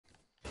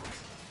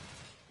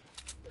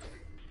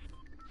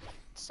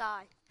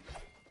Psy.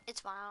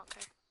 It's fine, I don't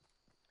care.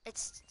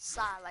 It's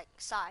Psy, like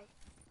Psy.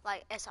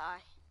 Like S-I.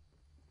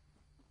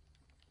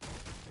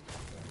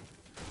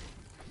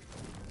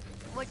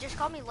 Wait, just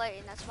call me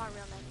Layton, that's my real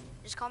name.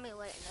 Just call me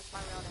Layton, that's my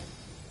real name.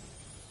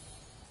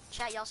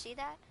 Chat, y'all see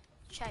that?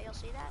 Chat, y'all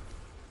see that?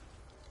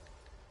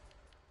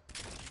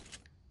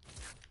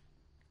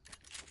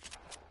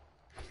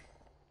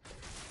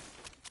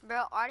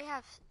 Bro,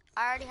 I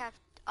already have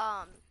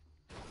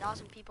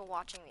 1,000 people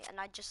watching me, and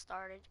I just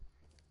started.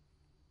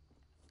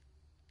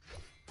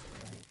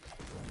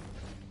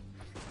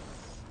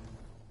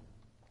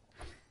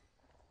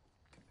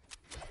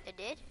 It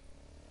did?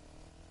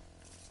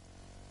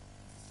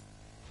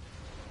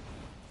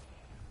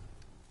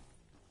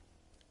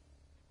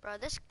 Bro,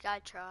 this guy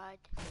tried.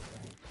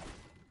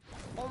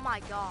 Oh my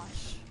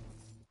gosh.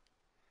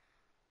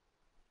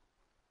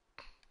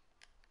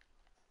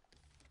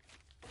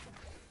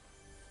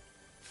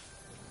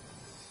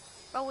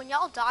 Bro, when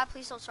y'all die,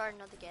 please don't start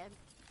another game.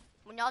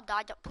 When y'all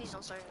die, please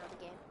don't start another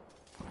game.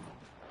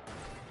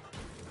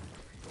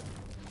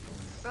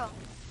 Bro.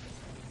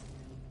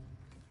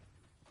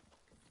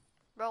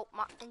 Bro,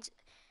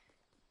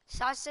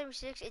 size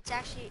 76, it's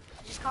actually,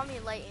 just call me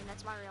Layton,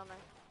 that's my real name.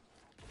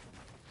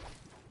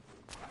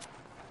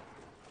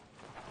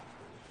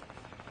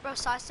 Bro,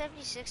 size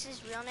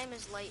 76's real name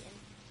is Layton.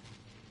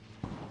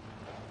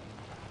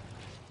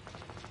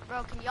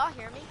 Bro, can y'all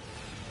hear me?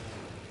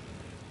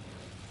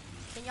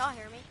 Can y'all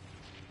hear me?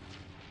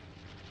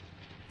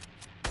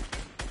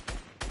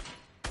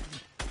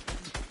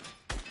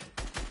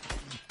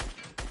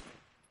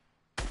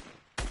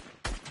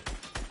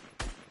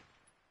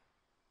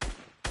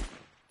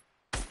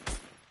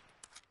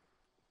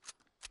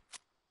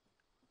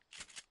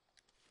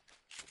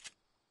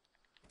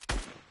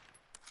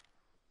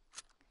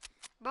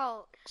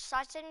 Bro,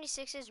 size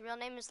 76's real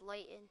name is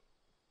Layton.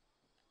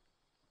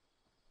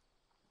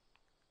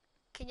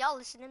 Can y'all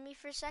listen to me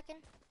for a second?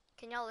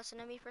 Can y'all listen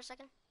to me for a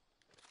second?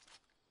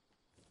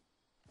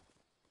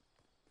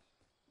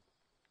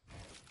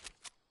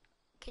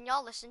 Can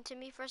y'all listen to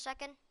me for a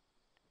second?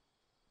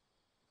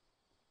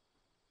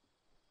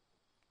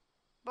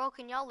 Bro,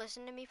 can y'all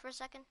listen to me for a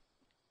second?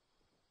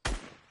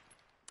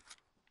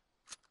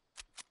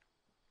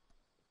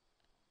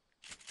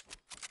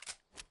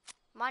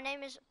 My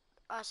name is,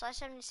 size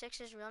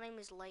 76's real name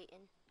is Layton.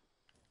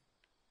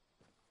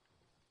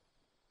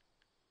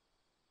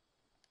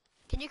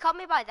 Can you call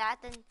me by that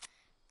then?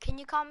 Can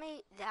you call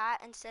me that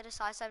instead of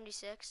size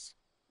 76?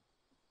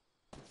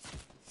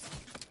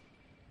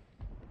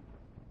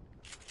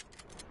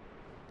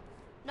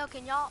 No,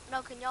 can y'all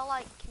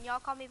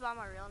call me by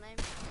my real name?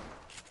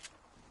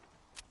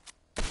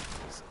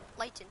 It's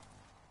Layton.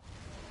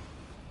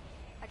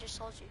 I just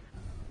told you.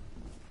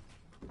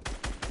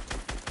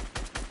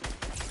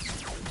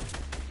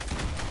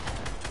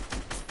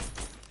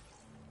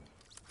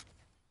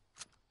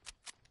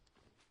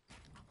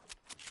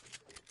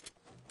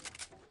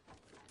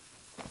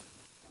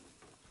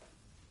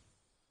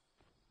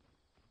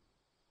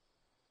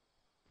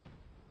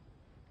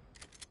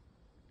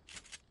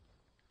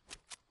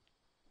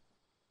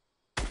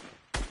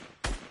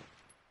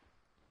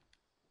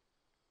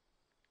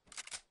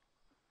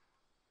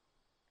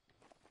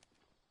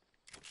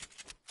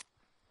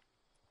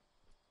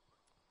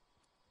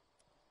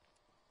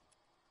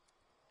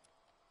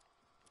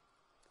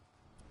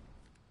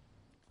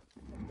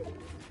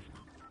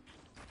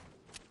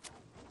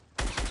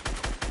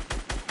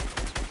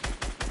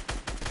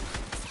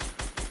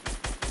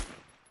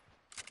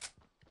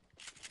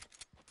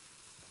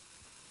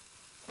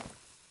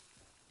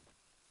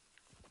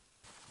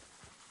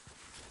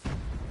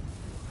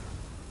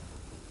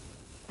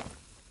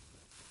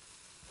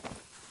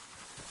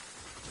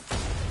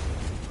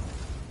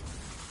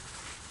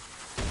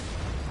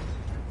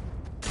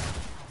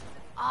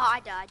 Oh,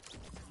 I died.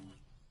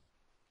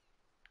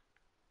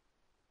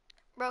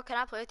 Bro, can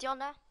I play with y'all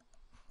now?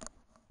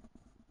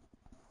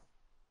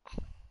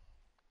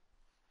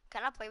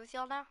 Can I play with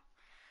y'all now?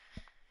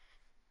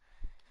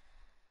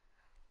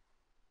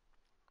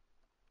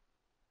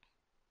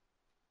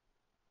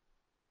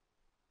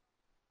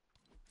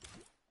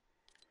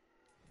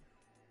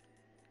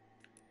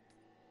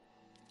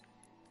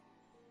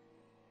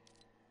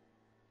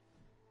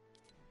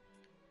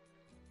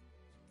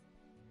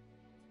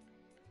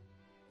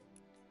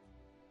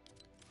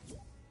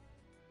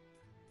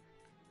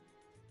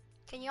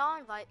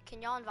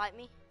 Can y'all invite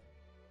me?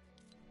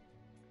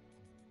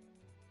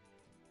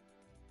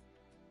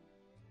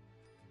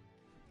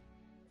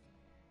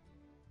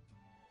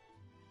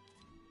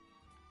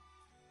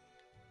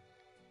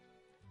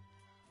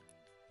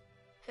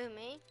 Who,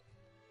 me?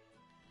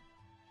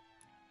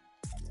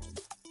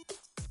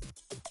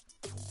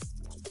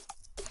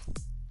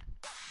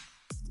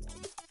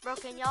 Bro,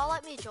 can y'all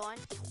let me join?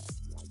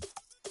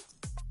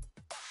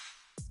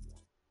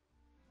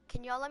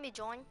 Can y'all let me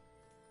join?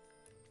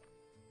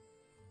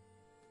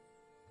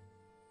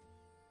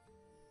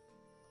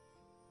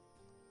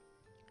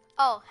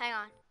 Oh, hang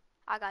on.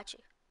 I got you.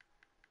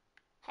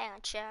 Hang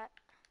on, chat.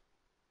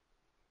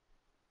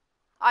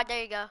 Alright,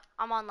 there you go.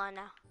 I'm online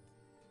now.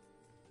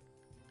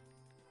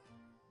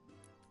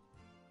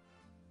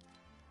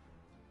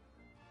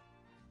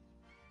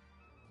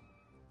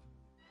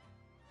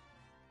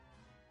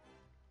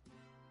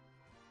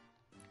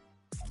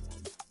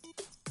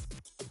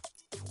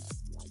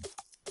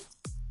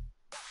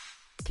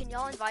 Can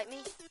y'all invite me?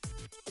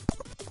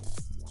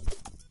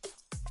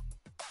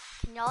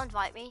 Can y'all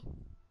invite me?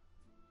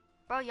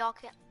 Bro, y'all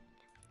can't.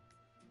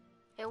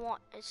 It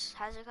won't.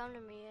 Hasn't come to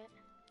me yet.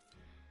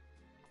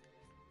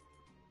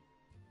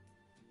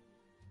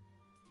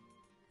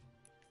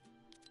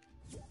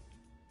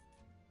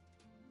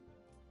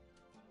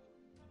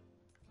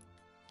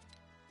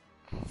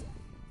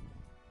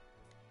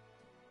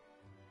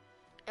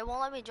 It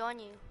won't let me join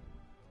you.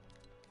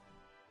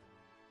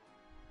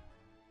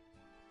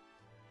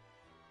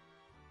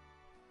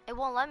 It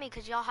won't let me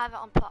because y'all have it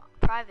on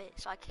private,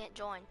 so I can't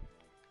join.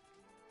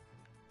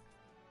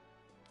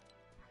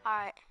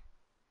 Alright.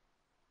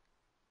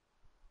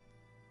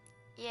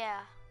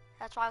 Yeah,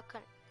 that's why I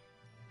couldn't.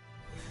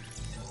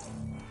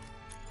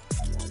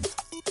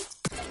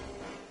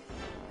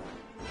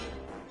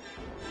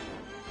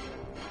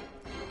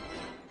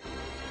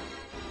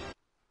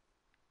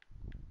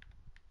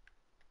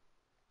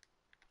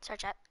 Sorry,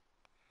 chat.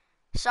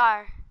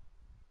 Sorry,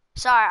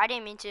 I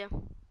didn't mean to.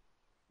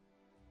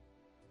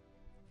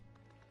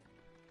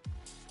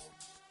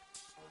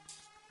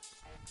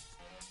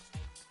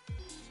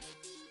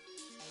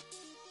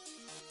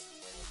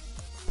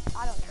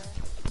 I don't care.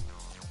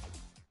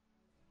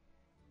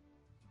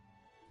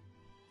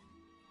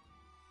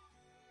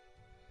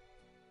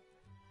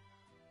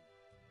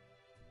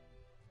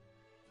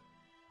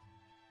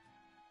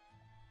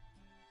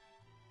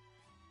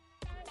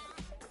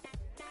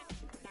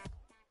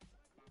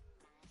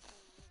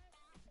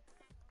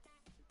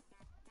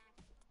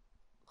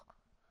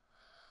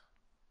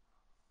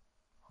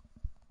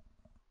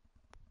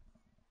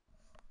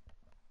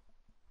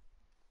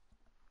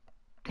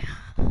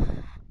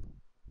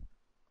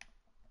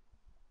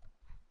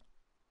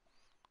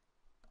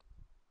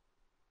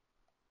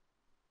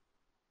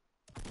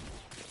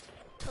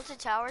 Tilted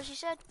Towers, you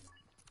said?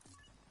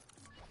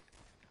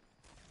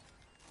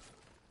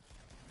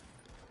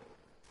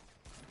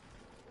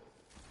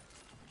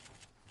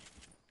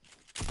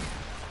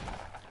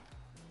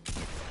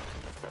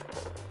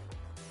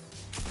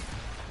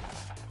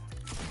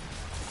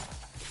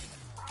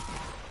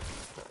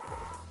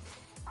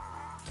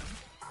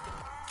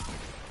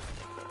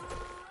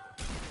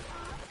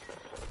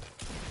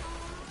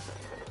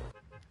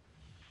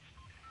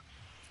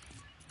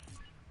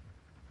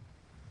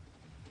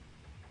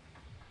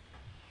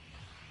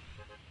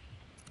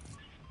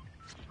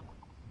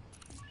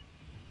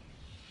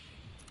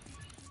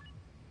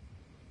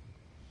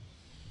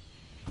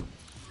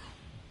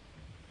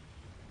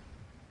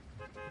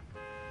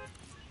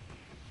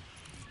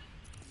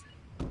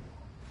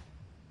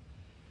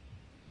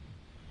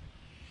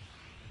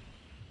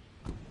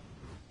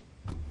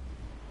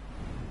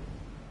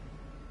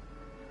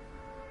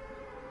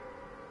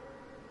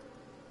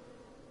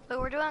 Wait,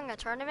 we're doing a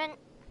tournament?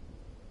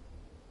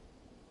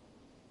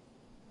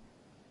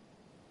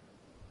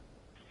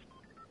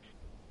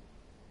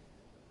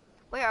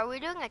 Wait, are we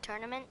doing a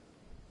tournament?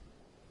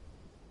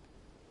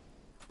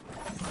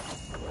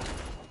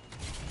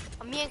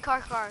 Me and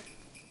Car.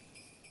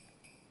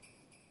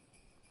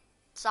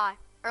 Sai.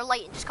 Or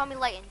Layton. Just call me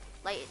Layton.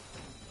 Layton.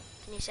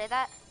 Can you say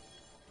that?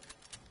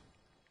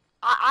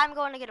 I'm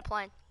going to get a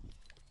plane.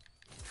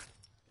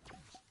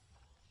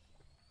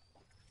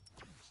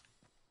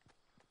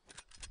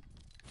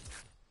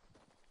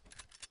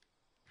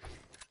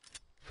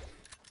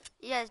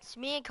 Yeah, it's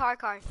me and Car.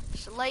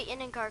 It's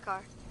Layton and Car.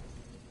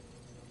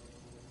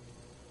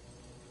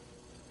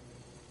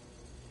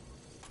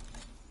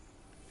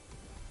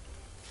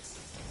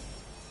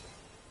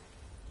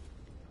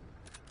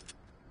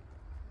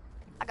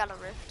 I got a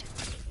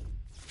rift.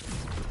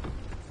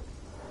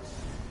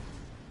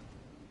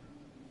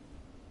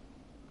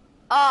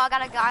 Oh, I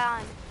got a guy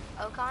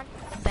on Ocon.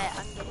 Bet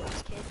I'm getting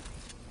this kid.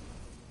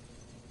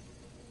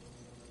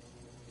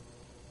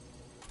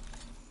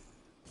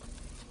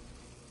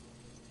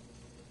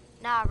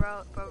 Nah,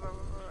 bro.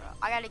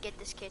 I gotta get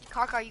this kid.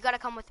 Car, you gotta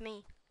come with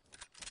me.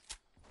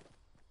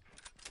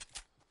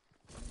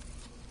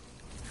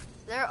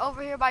 They're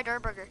over here by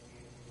Durburger.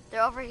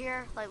 They're over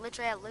here, like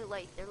literally at Loot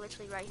Lake. They're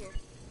literally right here.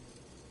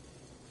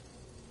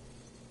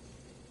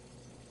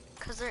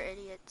 Cause they're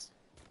idiots.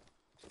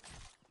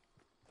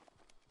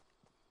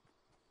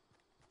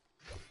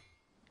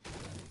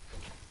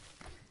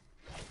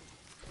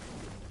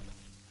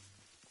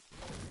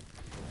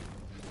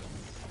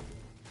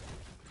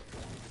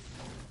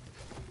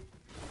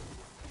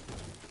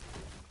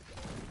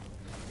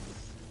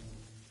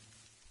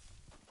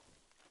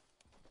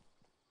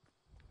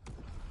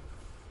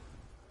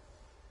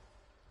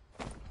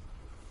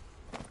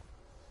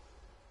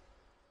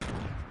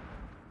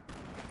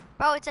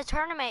 Bro, it's a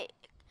tournament.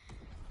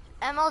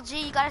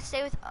 MLG, you gotta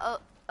stay with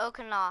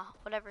Okana,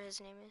 whatever his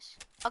name is.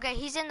 Okay,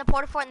 he's in the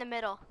porta fort in the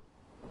middle.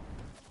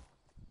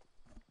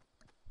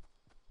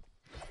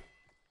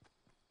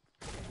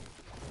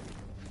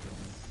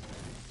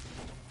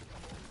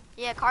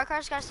 Yeah,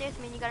 cars gotta stay with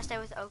me, and you gotta stay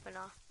with Open.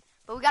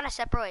 But we gotta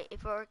separate.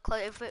 If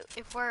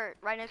we're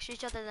right next to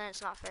each other, then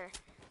it's not fair.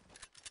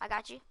 I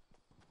got you.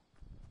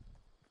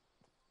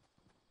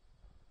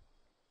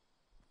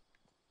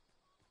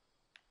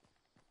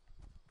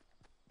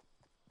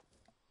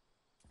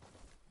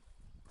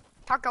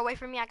 Park away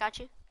from me. I got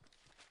you.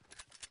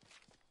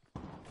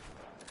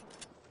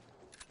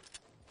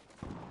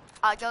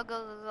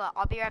 Go.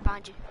 I'll be right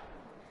behind you.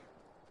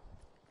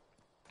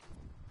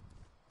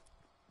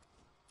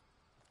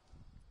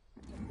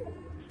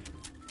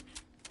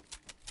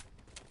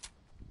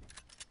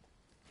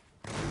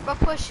 Bro,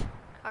 push.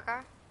 Okay.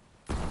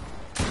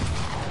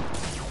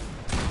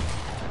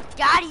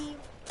 Got him.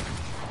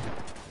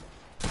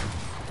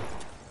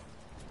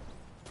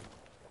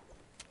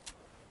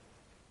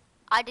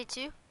 I did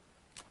too.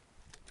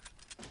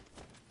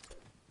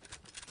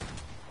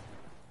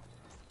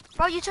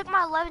 Bro, you took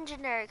my 11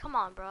 legendary. Come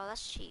on, bro.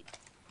 That's cheap.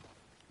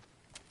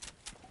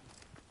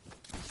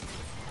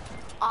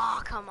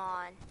 Aw, come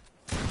on.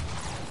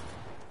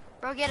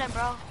 Bro, get him,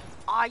 bro.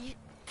 Aw, you...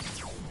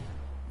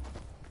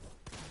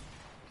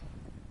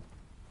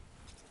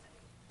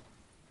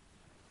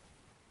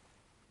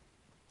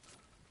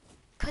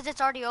 Because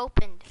it's already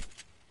opened.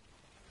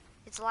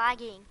 It's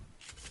lagging.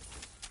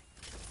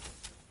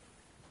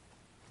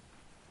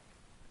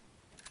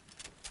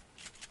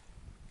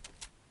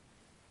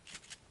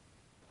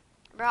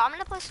 Bro, I'm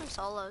gonna play some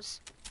solos.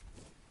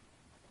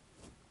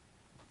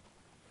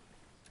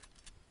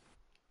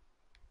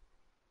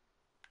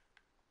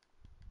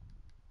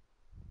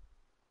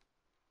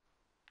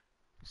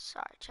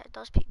 Sorry, chat.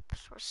 Those people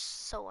were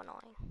so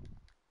annoying.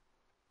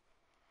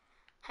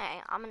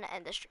 Hey, I'm gonna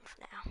end the stream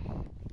for now.